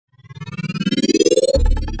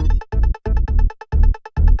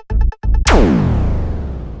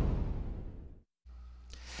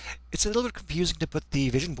It's a little bit confusing to put the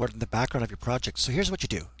vision board in the background of your project. So here's what you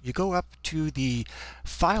do. You go up to the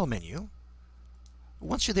File menu.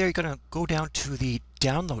 Once you're there, you're going to go down to the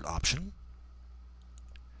Download option.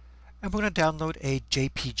 And we're going to download a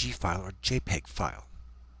JPG file or JPEG file.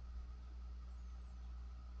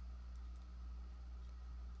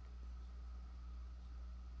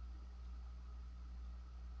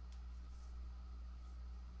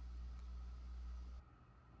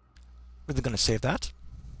 We're then going to save that.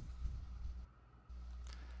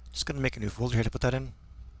 Just going to make a new folder here to put that in.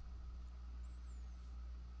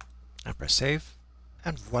 And press save.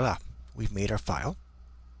 And voila, we've made our file.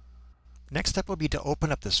 Next step will be to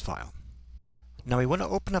open up this file. Now we want to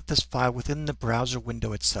open up this file within the browser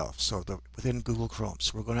window itself, so within Google Chrome.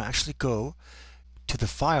 So we're going to actually go to the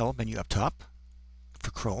File menu up top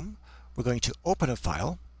for Chrome. We're going to open a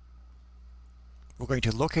file. We're going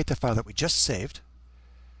to locate the file that we just saved.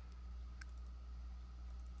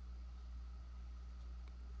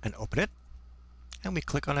 And open it. And we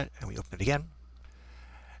click on it and we open it again.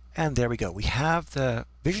 And there we go. We have the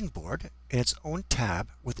vision board in its own tab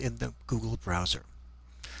within the Google browser.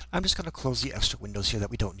 I'm just going to close the extra windows here that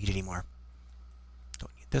we don't need anymore.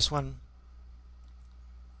 Don't need this one.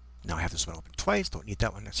 Now I have this one open twice. Don't need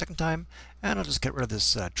that one a second time. And I'll just get rid of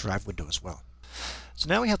this drive window as well. So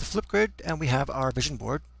now we have the Flipgrid and we have our vision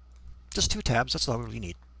board. Just two tabs. That's all we really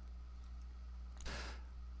need.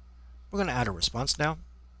 We're going to add a response now.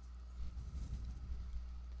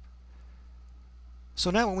 So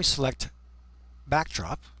now when we select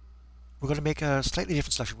backdrop, we're going to make a slightly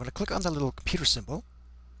different selection. We're going to click on the little computer symbol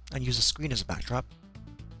and use the screen as a backdrop.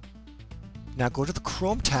 Now go to the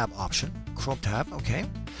Chrome tab option. Chrome tab, okay.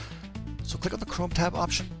 So click on the Chrome tab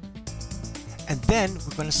option. And then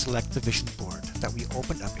we're going to select the vision board that we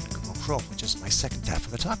opened up in Google Chrome, which is my second tab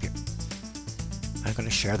from the top here. I'm going to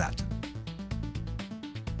share that.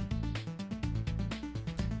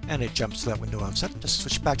 And it jumps to that window offset. Just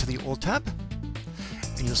switch back to the old tab.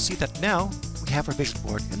 And you'll see that now we have our vision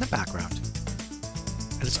board in the background.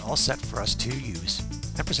 And it's all set for us to use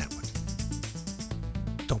and present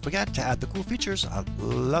with. Don't forget to add the cool features. I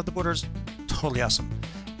love the borders. Totally awesome.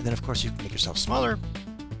 And then of course you can make yourself smaller.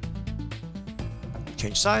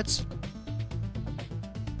 Change sides.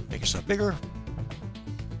 Make yourself bigger.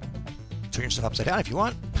 Turn yourself upside down if you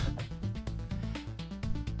want.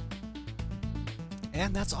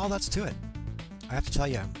 And that's all that's to it. I have to tell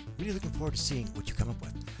you, I'm really looking forward to seeing what you come up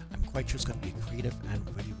with. I'm quite sure it's going to be a creative and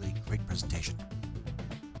really, really great presentation.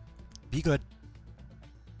 Be good.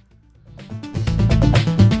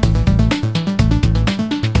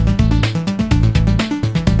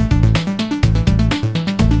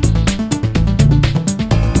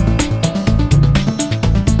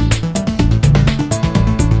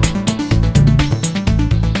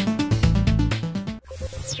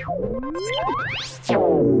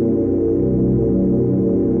 You